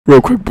Real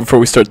quick before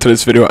we start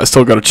today's video, I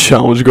still got a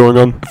challenge going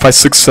on. If I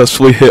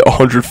successfully hit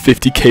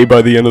 150k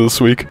by the end of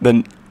this week,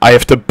 then I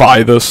have to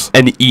buy this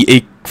and eat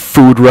a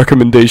food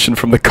recommendation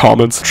from the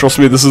comments. Trust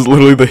me, this is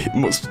literally the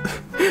most...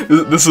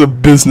 This is a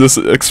business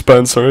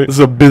expense, alright? This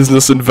is a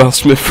business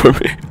investment for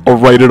me. I'll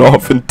write it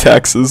off in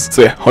taxes.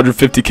 Say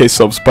 150k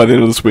subs by the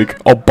end of this week.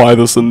 I'll buy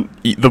this and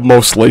eat the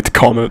most liked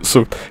comment.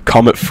 So,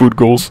 comment food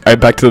goals. Alright,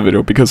 back to the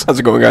video because...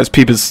 How's it going, guys?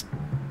 Peep is...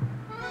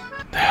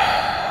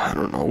 I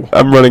don't know.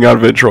 I'm running out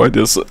of intro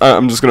ideas.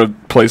 I'm just gonna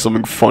play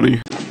something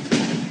funny.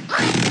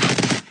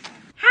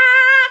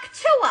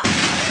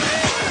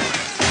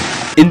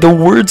 In the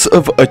words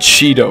of a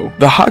Cheeto,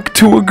 the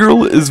Tuah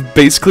girl is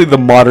basically the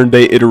modern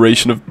day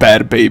iteration of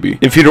Bad Baby.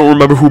 If you don't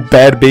remember who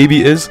Bad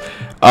Baby is,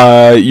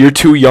 you're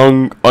too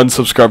young,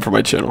 unsubscribe from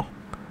my channel.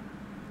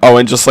 Oh,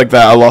 and just like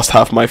that, I lost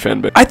half my fan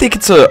base. I think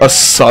it's a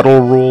subtle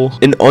rule,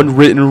 an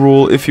unwritten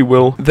rule, if you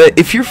will, that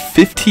if your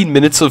 15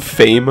 minutes of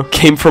fame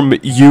came from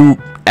you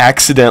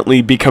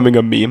accidentally becoming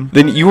a meme,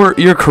 then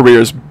your career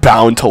is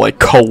bound to like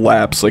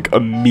collapse like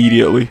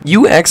immediately.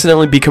 You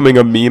accidentally becoming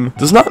a meme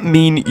does not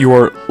mean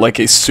you're like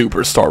a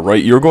superstar,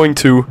 right? You're going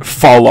to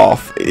fall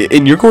off,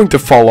 and you're going to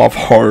fall off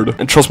hard.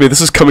 And trust me, this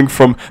is coming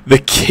from the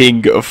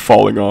king of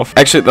falling off.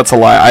 Actually, that's a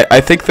lie. I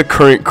think the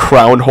current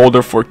crown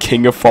holder for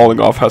king of falling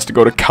off has to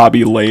go to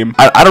Kabi Lame.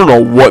 I don't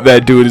know what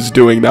that dude is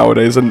doing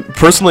nowadays, and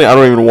personally, I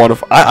don't even want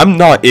to. I'm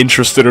not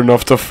interested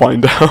enough to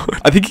find out.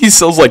 I think he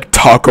sells like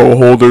taco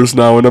holders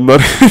now, and I'm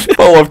not.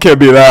 Fall off can't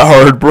be that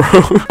hard, bro.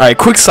 Alright,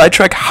 quick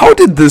sidetrack. How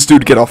did this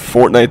dude get a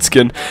Fortnite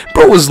skin?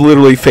 Bro was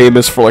literally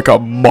famous for like a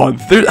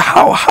month.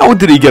 How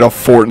did he get a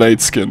Fortnite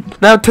skin?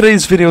 Now,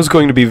 today's video is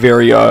going to be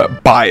very,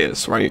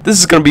 biased, right? This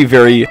is going to be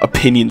very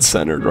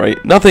opinion-centered,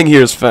 right? Nothing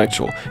here is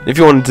factual. If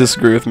you want to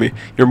disagree with me,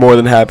 you're more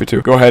than happy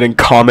to. Go ahead and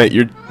comment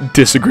your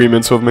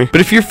disagreements with me. But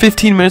if your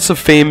 15 minutes of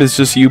fame is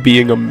just you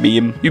being a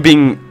meme, you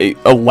being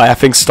a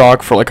laughing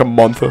stock for like a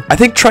month, I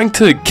think trying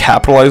to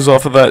capitalize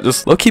off of that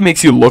just low-key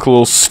makes you look a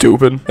little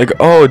stupid. Like,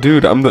 oh,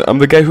 dude, I'm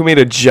the guy who made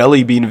a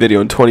jelly bean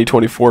video in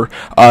 2024.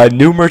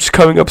 New merch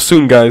coming up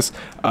soon, guys.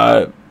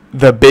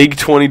 The big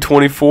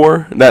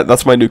 2024.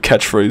 That's my new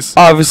catchphrase.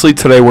 Obviously,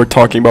 today we're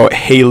talking about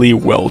Haley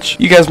Welch.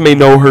 You guys may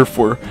know her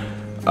for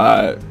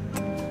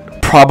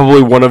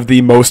probably one of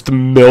the most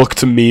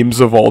milked memes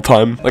of all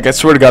time. Like, I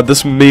swear to God,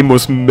 this meme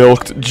was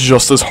milked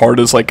just as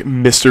hard as, like,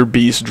 Mr.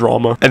 Beast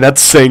drama. And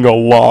that's saying a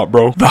lot,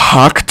 bro. The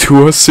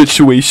Tuah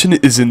situation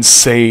is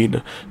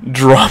insane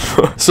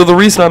drama. So the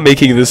reason I'm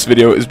making this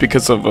video is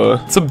because of,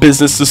 some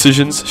business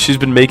decisions she's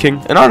been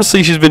making. And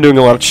honestly, she's been doing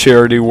a lot of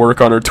charity work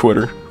on her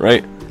Twitter,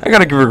 right? I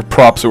gotta give her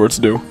props where it's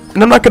due.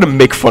 And I'm not gonna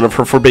make fun of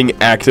her for being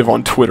active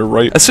on Twitter,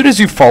 right? As soon as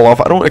you fall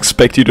off, I don't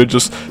expect you to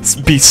just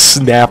be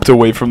snapped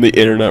away from the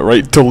internet,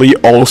 right?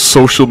 Delete all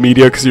social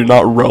media because you're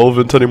not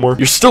relevant anymore.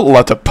 You're still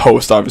allowed to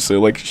post, obviously.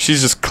 Like,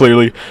 she's just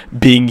clearly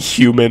being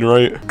human,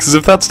 right? Because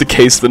if that's the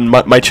case, then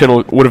my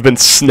channel would have been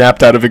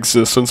snapped out of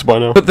existence by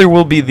now. But there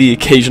will be the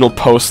occasional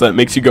post that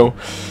makes you go,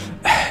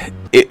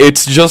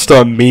 it's just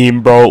a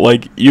meme, bro.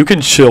 Like, you can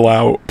chill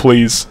out,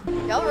 please.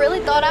 Y'all really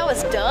thought I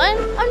was done?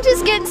 I'm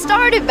just getting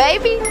started,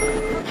 baby.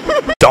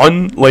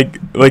 Done? Like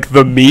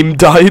the meme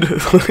died?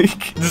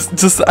 Like,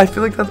 just I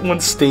feel like that one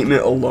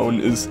statement alone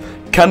is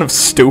kind of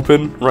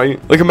stupid, right?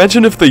 Like,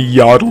 imagine if the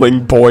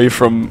yodeling boy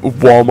from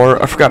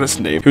Walmart, I forgot his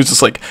name, he was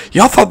just like,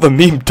 y'all thought the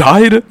meme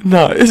died?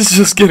 Nah, it's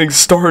just getting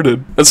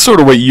started. That's sort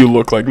of what you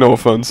look like, no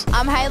offense.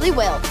 I'm Haley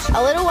Welch.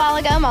 A little while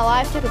ago, my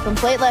life took a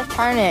complete left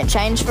turn and it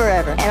changed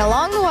forever. And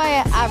along the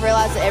way, I've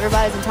realized that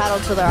everybody's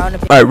entitled to their own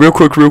opinion. Alright,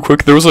 real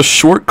quick. There was a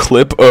short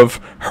clip of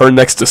her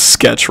next to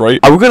Sketch,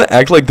 right? Are we gonna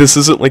act like this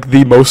isn't, like,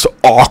 the most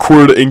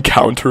awkward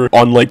encounter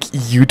on, like,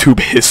 YouTube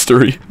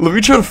history? Let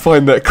me try to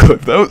find that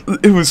clip.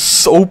 It was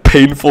so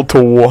painful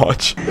to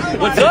watch.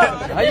 What's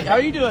up? How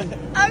you doing?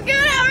 I'm good,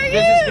 how are you?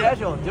 This is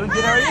Casual. Doing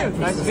good, how are you?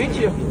 Nice to meet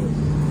you. I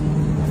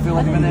feel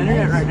like I'm on the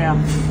internet right now.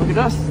 Look at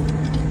us.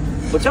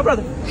 What's up,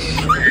 brother?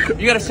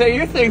 You gotta say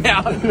your thing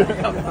now.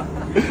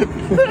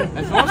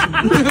 That's awesome.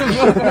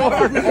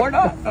 or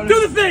not.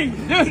 Do the thing!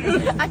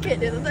 I can't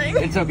do the thing.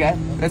 It's okay.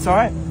 It's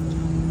alright.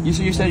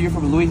 You said you're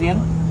from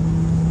Louisiana?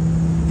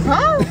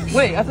 Huh?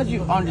 Wait, I thought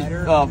you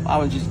I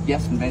was just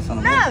guessing based on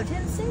a No,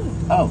 Tennessee.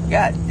 Oh,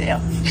 god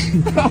damn.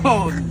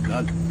 Oh,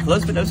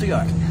 close but no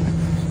cigar.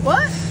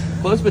 What?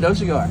 Close but no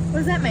cigar. What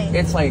does that mean?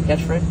 It's like a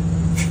catchphrase.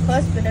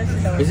 Close but no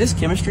cigar. Is this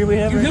chemistry we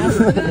have right now?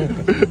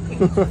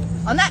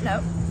 On that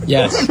note.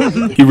 Yes.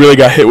 He really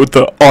got hit with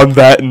the on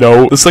that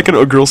note. The second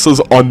a girl says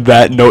on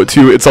that note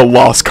to you, it's a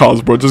lost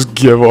cause, bro. Just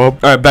give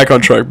up. Alright, back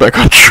on track.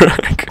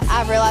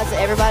 I've realized that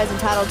everybody's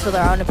entitled to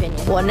their own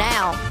opinion. Well,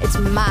 now, it's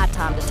my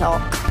time to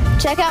talk.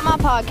 Check out my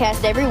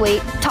podcast every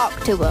week, Talk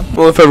to Him.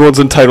 Well, if everyone's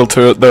entitled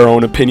to their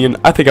own opinion,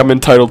 I think I'm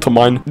entitled to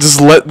mine.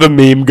 Just let the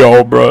meme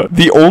go, bruh.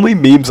 The only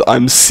memes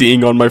I'm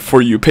seeing on my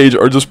For You page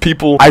are just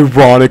people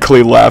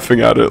ironically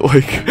laughing at it.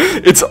 Like,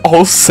 it's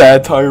all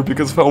satire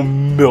because of how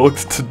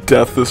milked to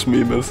death this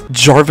meme is.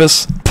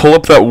 Jarvis, pull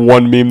up that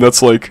one meme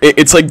that's like,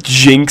 it's like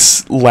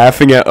Jinx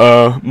laughing at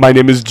My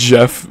Name is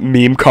Jeff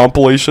meme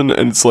compilation,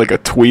 and it's like a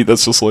tweet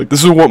that's just like,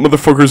 this is what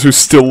motherfuckers who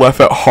still laugh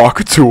at Hawk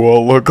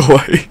Tuah look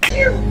like.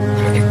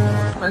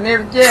 My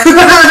name is Jeff.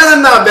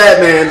 I'm not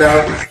Batman,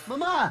 though.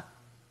 Mama!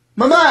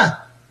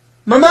 Mama!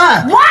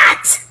 Mama!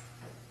 What?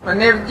 My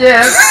name is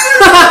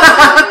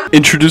Jeff.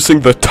 Introducing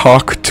the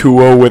Talk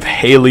Tuah with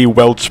Haley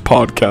Welch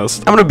podcast.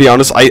 I'm gonna be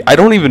honest, I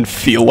don't even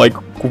feel like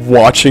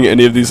watching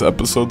any of these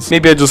episodes.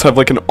 Maybe I just have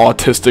like an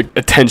autistic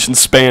attention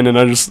span and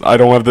I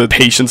don't have the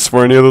patience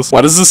for any of this.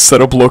 Why does this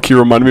setup low-key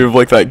remind me of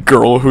like that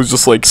girl who's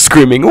just like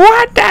screaming,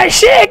 "What the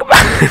shit?"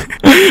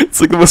 It's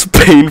like the most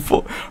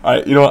painful.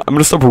 Alright, you know what? I'm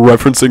gonna stop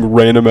referencing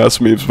random ass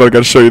memes, but I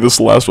gotta show you this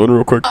last one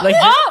real quick. Like,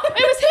 oh, it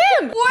was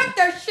him! What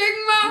the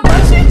Sigma?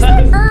 What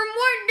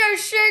the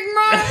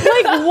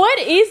Sigma? like, what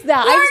is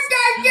that? What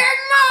the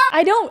Sigma?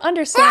 I don't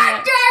understand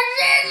What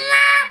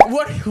that. the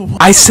Sigma?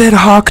 What? I said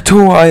Hawk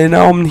Tuah and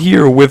now I'm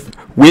here with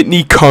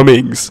Whitney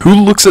Cummings. Who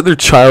looks at their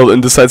child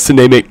and decides to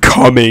name it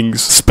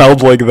Cummings,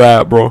 spelled like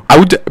that, bro? I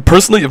would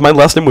personally, if my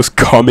last name was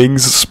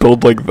Cummings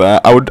spelled like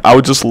that, I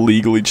would just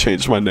legally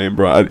change my name,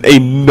 bro.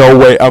 Ain't no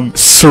way I'm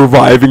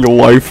surviving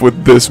life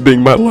with this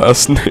being my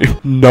last name.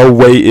 No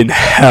way in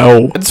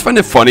hell. I just find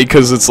it funny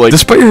because it's like,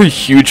 despite her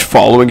huge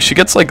following, she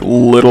gets like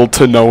little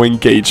to no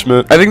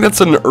engagement. I think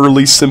that's an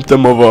early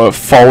symptom of a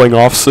falling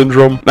off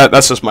syndrome.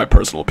 That's just my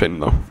personal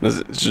opinion, though.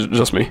 It's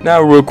just me.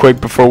 Now, real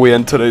quick, before we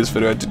end today's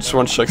video, I just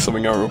want to check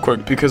something out real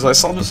quick because I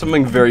saw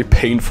something very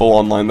painful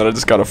online that I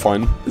just gotta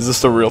find. Is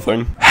this the real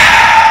thing?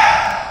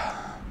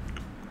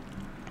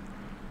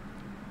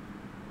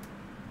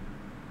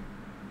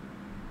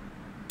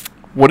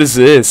 What is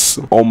this?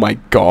 Oh my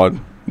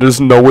god.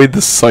 There's no way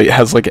this site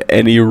has like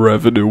any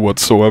revenue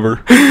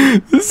whatsoever.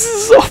 This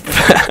is so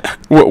bad.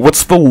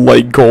 What's the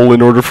like goal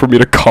in order for me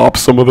to cop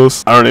some of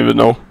this? I don't even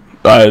know.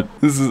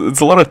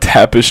 It's a lot of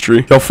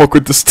tapestry. Y'all fuck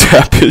with this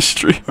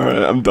tapestry.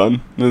 Alright, I'm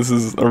done. This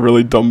is a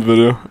really dumb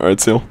video.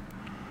 Alright, see.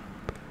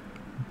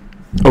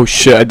 Oh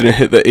shit, I didn't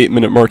hit the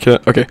 8-minute mark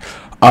yet. Okay.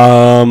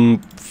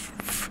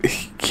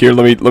 Here,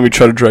 let me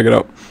try to drag it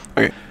out.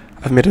 Okay.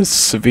 I've made a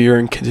severe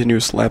and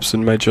continuous lapse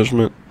in my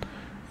judgment,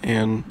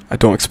 and I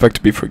don't expect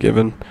to be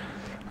forgiven.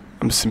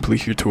 I'm simply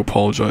here to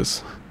apologize.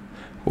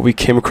 What we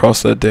came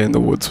across that day in the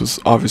woods was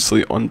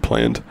obviously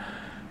unplanned.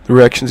 The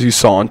reactions you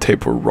saw on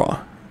tape were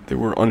raw. They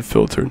were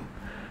unfiltered.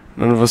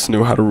 None of us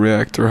knew how to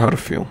react or how to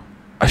feel.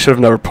 I should have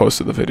never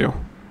posted the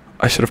video.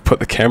 I should have put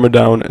the camera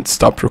down and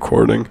stopped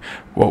recording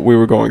what we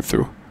were going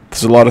through.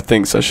 There's a lot of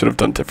things I should have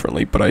done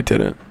differently, but I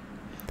didn't.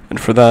 And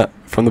for that,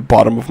 from the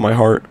bottom of my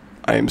heart,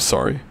 I am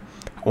sorry.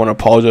 I want to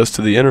apologize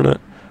to the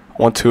internet.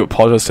 I want to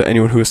apologize to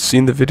anyone who has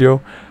seen the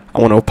video. I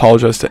want to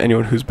apologize to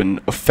anyone who's been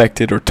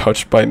affected or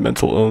touched by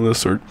mental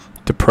illness or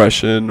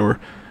depression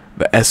or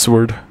the S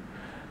word.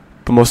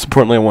 But most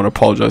importantly, I want to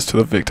apologize to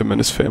the victim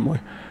and his family.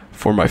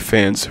 For my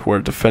fans who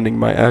are defending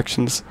my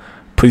actions,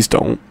 please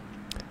don't.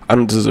 I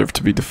don't deserve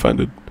to be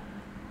defended.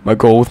 My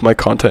goal with my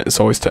content is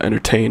always to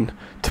entertain,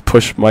 to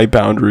push my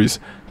boundaries,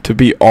 to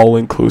be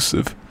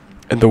all-inclusive.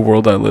 In the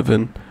world I live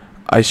in,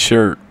 I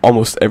share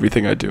almost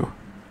everything I do.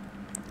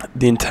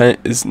 The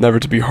intent is never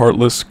to be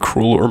heartless,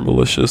 cruel, or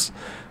malicious.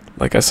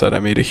 Like I said, I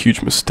made a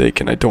huge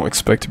mistake and I don't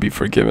expect to be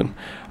forgiven.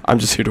 I'm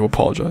just here to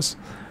apologize.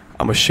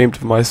 I'm ashamed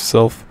of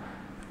myself,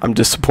 I'm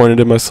disappointed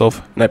in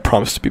myself, and I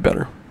promise to be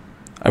better.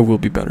 I will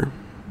be better.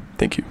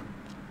 Thank you.